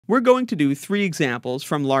we're going to do 3 examples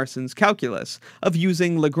from Larson's calculus of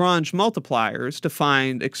using Lagrange multipliers to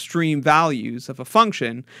find extreme values of a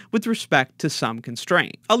function with respect to some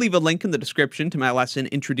constraint. I'll leave a link in the description to my lesson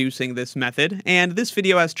introducing this method, and this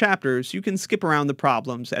video has chapters. You can skip around the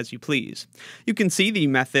problems as you please. You can see the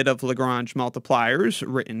method of Lagrange multipliers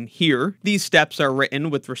written here. These steps are written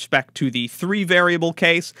with respect to the 3-variable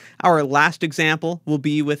case. Our last example will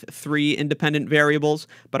be with 3 independent variables,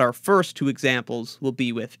 but our first 2 examples will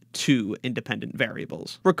be with 2 independent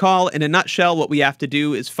variables. Recall, in a nutshell, what we have to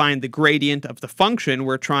do is find the gradient of the function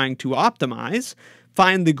we're trying to optimize,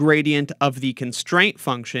 find the gradient of the constraint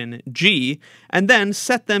function, g, and then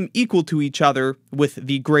set them equal to each other with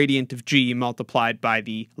the gradient of g multiplied by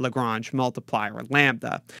the Lagrange multiplier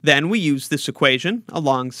lambda. Then we use this equation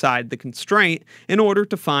alongside the constraint in order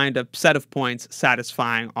to find a set of points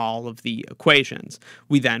satisfying all of the equations.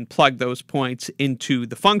 We then plug those points into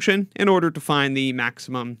the function in order to find the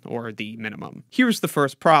maximum or the minimum. Here's the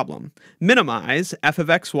first problem. Minimize f of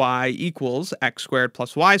xy equals x squared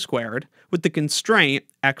plus y squared with the constraint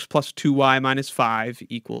x plus 2y minus 5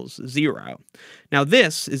 equals 0. Now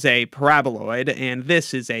this is a paraboloid and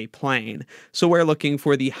this is a plane, so we're looking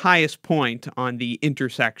for the highest point on the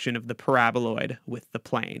intersection of the paraboloid with the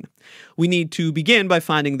plane. We need to begin by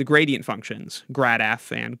finding the gradient functions, grad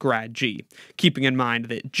f and grad g, keeping in mind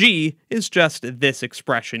that g is just this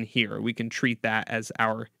expression here. We can treat that as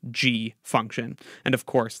our g function, and of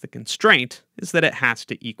course the constraint is that it has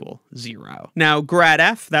to equal 0. Now grad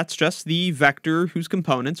f, that's just the vector whose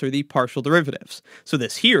components are the partial derivatives. So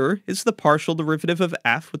this here is the partial derivative of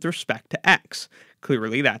f with respect to x.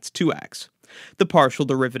 Clearly that's 2x. The partial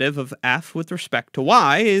derivative of f with respect to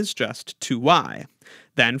y is just 2y.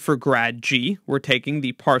 Then for grad g, we're taking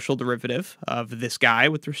the partial derivative of this guy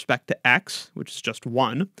with respect to x, which is just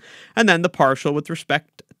 1, and then the partial with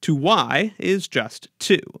respect to y is just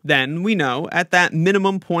 2. Then we know at that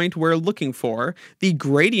minimum point we're looking for, the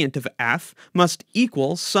gradient of f must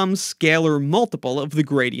equal some scalar multiple of the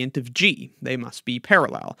gradient of g. They must be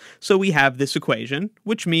parallel. So we have this equation,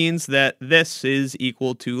 which means that this is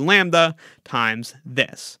equal to lambda times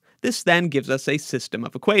this. This then gives us a system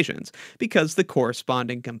of equations, because the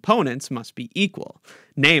corresponding components must be equal.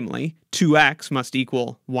 Namely, 2x must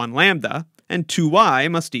equal 1 lambda, and 2y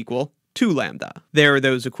must equal 2 lambda. There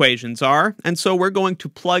those equations are, and so we're going to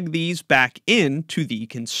plug these back into the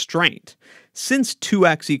constraint. Since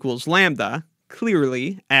 2x equals lambda,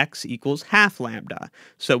 clearly x equals half lambda,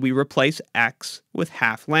 so we replace x with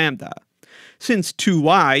half lambda. Since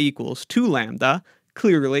 2y equals 2 lambda,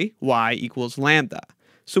 clearly y equals lambda.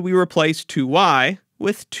 So we replace 2y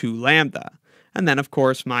with 2 lambda. And then, of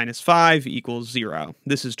course, minus 5 equals 0.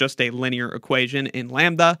 This is just a linear equation in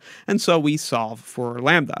lambda, and so we solve for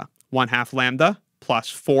lambda. 1/2 lambda plus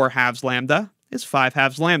 4/2 lambda is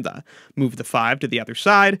 5/2 lambda. Move the 5 to the other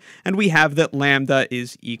side, and we have that lambda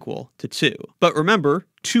is equal to 2. But remember,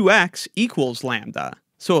 2x equals lambda.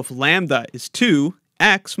 So if lambda is 2,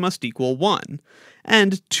 x must equal 1.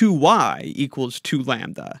 And 2y equals 2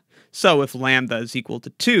 lambda. So if lambda is equal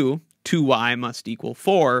to 2, 2y must equal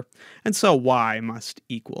 4, and so y must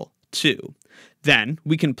equal 2. Then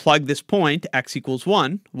we can plug this point, x equals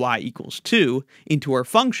 1, y equals 2, into our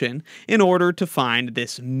function in order to find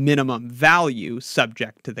this minimum value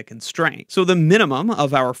subject to the constraint. So the minimum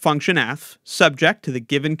of our function f, subject to the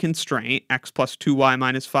given constraint, x plus 2y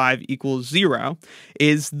minus 5 equals 0,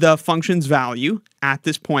 is the function's value at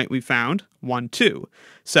this point we found, 1, 2.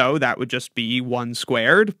 So that would just be 1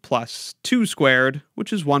 squared plus 2 squared,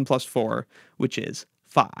 which is 1 plus 4, which is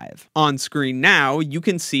 5. On screen now, you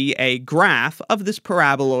can see a graph of this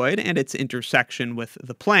paraboloid and its intersection with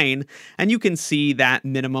the plane, and you can see that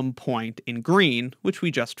minimum point in green, which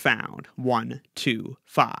we just found, 1, 2,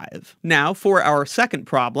 5. Now, for our second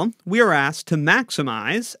problem, we are asked to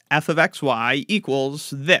maximize f of xy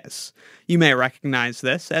equals this. You may recognize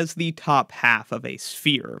this as the top half of a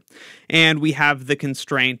sphere. And we have the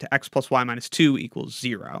constraint x plus y minus 2 equals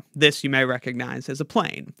 0. This you may recognize as a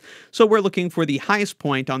plane. So we're looking for the highest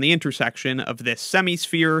point on the intersection of this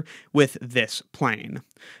semisphere with this plane.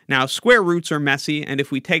 Now, square roots are messy, and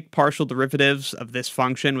if we take partial derivatives of this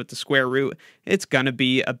function with the square root, it's going to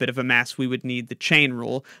be a bit of a mess. We would need the chain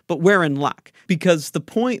rule, but we're in luck, because the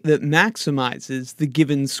point that maximizes the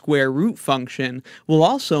given square root function will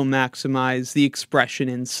also maximize the expression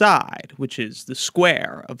inside, which is the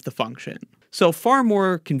square of the function. So far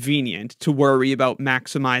more convenient to worry about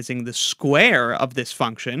maximizing the square of this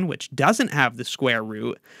function, which doesn't have the square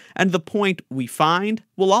root, and the point we find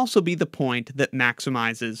will also be the point that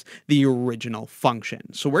maximizes the original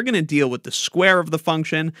function. So we're going to deal with the square of the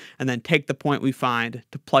function and then take the point we find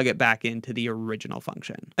to plug it back into the original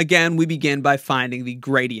function. Again, we begin by finding the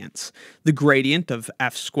gradients. The gradient of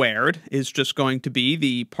f squared is just going to be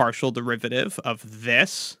the partial derivative of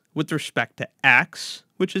this with respect to x,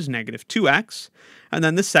 which is negative 2x, and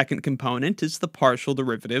then the second component is the partial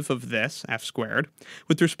derivative of this, f squared,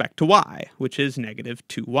 with respect to y, which is negative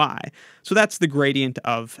 2y. So that's the gradient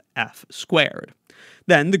of f squared.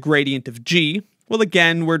 Then the gradient of g, well,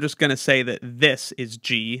 again, we're just going to say that this is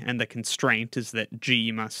g, and the constraint is that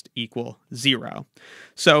g must equal 0.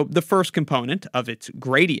 So the first component of its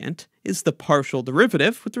gradient is the partial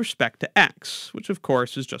derivative with respect to x, which of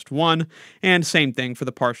course is just 1, and same thing for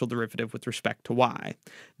the partial derivative with respect to y.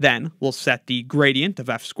 Then we'll set the gradient of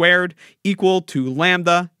f squared equal to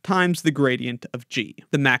lambda times the gradient of g.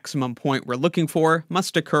 The maximum point we're looking for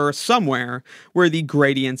must occur somewhere where the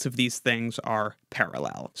gradients of these things are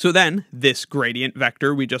parallel. So then this gradient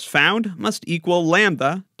vector we just found must equal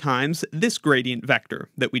lambda times this gradient vector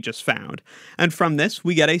that we just found. And from this,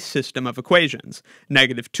 we get a system of equations.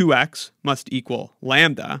 Negative 2x must equal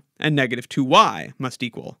lambda, and negative 2y must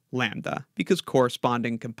equal lambda, because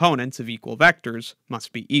corresponding components of equal vectors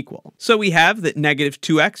must be equal. So we have that negative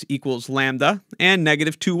 2x equals lambda, and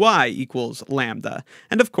negative 2y equals lambda.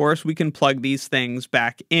 And of course, we can plug these things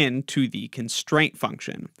back into the constraint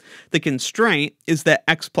function. The constraint is that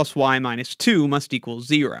x plus y minus 2 must equal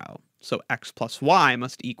 0. So x plus y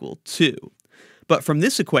must equal 2. But from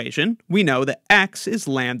this equation, we know that x is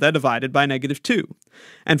lambda divided by negative 2.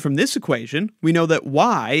 And from this equation, we know that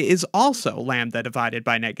y is also lambda divided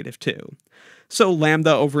by negative 2. So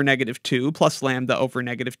lambda over negative 2 plus lambda over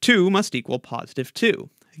negative 2 must equal positive 2.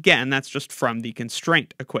 Again, that's just from the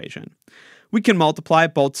constraint equation. We can multiply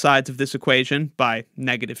both sides of this equation by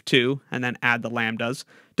negative 2 and then add the lambdas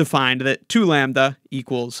to find that 2 lambda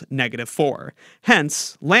equals negative 4.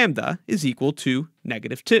 Hence, lambda is equal to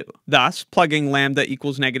negative 2. Thus, plugging lambda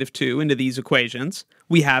equals negative 2 into these equations,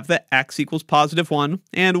 we have that x equals positive 1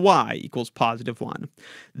 and y equals positive 1.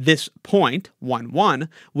 This point, 1, 1,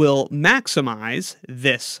 will maximize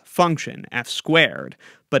this function, f squared,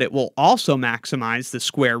 but it will also maximize the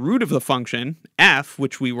square root of the function, f,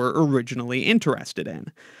 which we were originally interested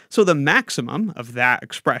in. So the maximum of that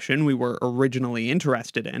expression we were originally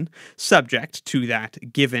interested in, subject to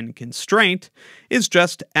that given constraint, is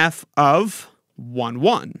just f of 1,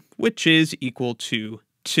 1, which is equal to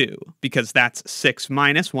 2, because that's 6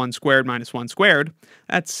 minus 1 squared minus 1 squared.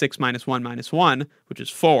 That's 6 minus 1 minus 1, which is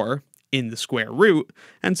 4, in the square root,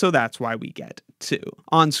 and so that's why we get 2.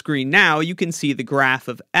 On screen now, you can see the graph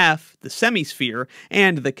of f, the semisphere,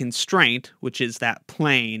 and the constraint, which is that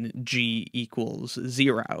plane g equals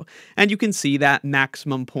 0. And you can see that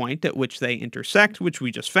maximum point at which they intersect, which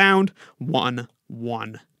we just found, 1,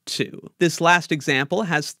 1, 2. This last example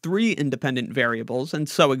has 3 independent variables and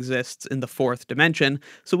so exists in the 4th dimension,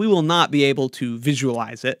 so we will not be able to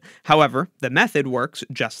visualize it. However, the method works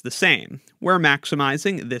just the same. We're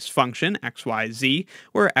maximizing this function, x, y, z,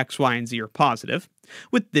 where x, y, and z are positive,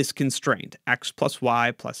 with this constraint, x plus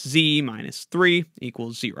y plus z minus 3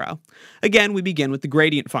 equals 0. Again, we begin with the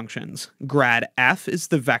gradient functions. Grad f is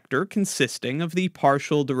the vector consisting of the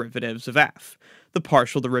partial derivatives of f. The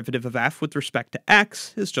partial derivative of f with respect to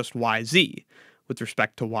x is just yz. With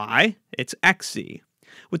respect to y, it's xz.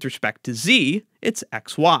 With respect to z, it's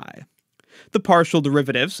xy. The partial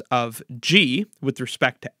derivatives of g with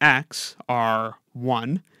respect to x are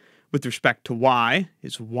 1. With respect to y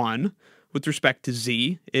is 1. With respect to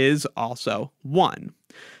z is also 1.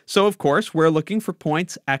 So of course, we're looking for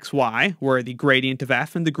points x, y, where the gradient of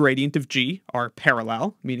f and the gradient of g are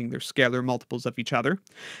parallel, meaning they're scalar multiples of each other.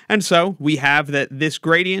 And so we have that this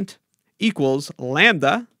gradient equals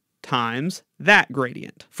lambda times that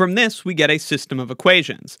gradient. From this, we get a system of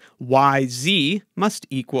equations. Yz must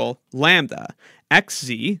equal lambda,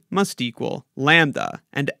 xz must equal lambda,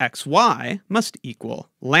 and xy must equal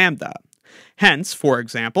lambda. Hence, for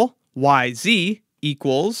example, yz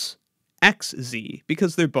equals xz,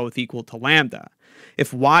 because they're both equal to lambda.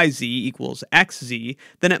 If yz equals xz,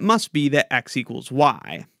 then it must be that x equals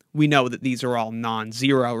y. We know that these are all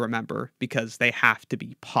non-zero, remember, because they have to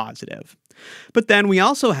be positive. But then we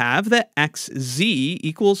also have that xz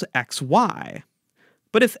equals xy.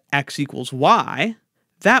 But if x equals y,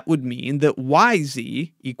 that would mean that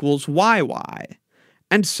yz equals yy.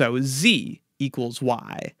 And so z equals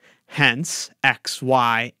y. Hence, x,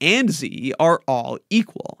 y, and z are all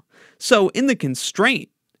equal. So in the constraint,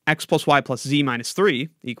 x plus y plus z minus 3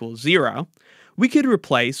 equals 0, we could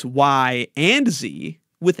replace y and z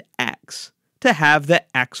with x to have the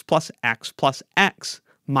x plus x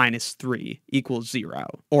minus 3 equals 0.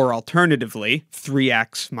 Or alternatively,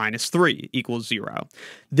 3x minus 3 equals 0.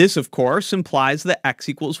 This, of course, implies that x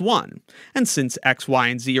equals 1. And since x, y,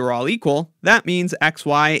 and z are all equal, that means x,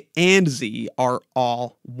 y, and z are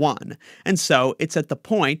all 1. And so it's at the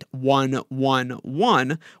point 1, 1,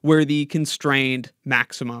 1 where the constrained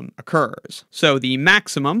maximum occurs. So the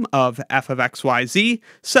maximum of f of x, y, z,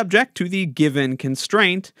 subject to the given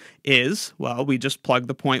constraint, is, well, we just plug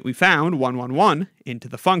the point we found, 1, 1, 1, into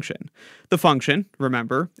the function. The function,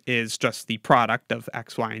 remember, is just the product of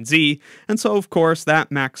x, y, and z, and so of course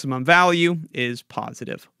that maximum value is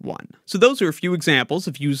positive 1. So those are a few examples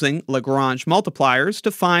of using Lagrange multipliers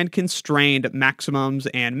to find constrained maximums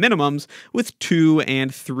and minimums with 2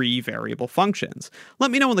 and 3 variable functions.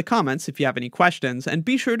 Let me know in the comments if you have any questions, and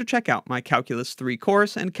be sure to check out my Calculus 3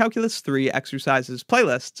 course and Calculus 3 exercises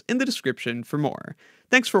playlists in the description for more.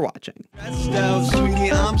 Thanks for watching. Stressed out,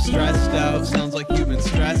 sweetie, I'm stressed out. Sounds like you've been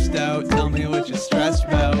stressed out. Tell me what you're stressed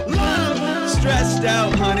about. Stressed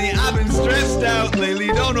out, honey, I've been stressed out lately.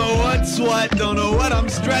 Don't know what's what, don't know what I'm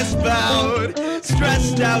stressed about.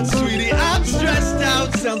 Stressed out, sweetie, I'm stressed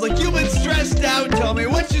out. Sounds like you've been stressed out. Tell me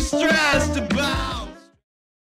what you're stressed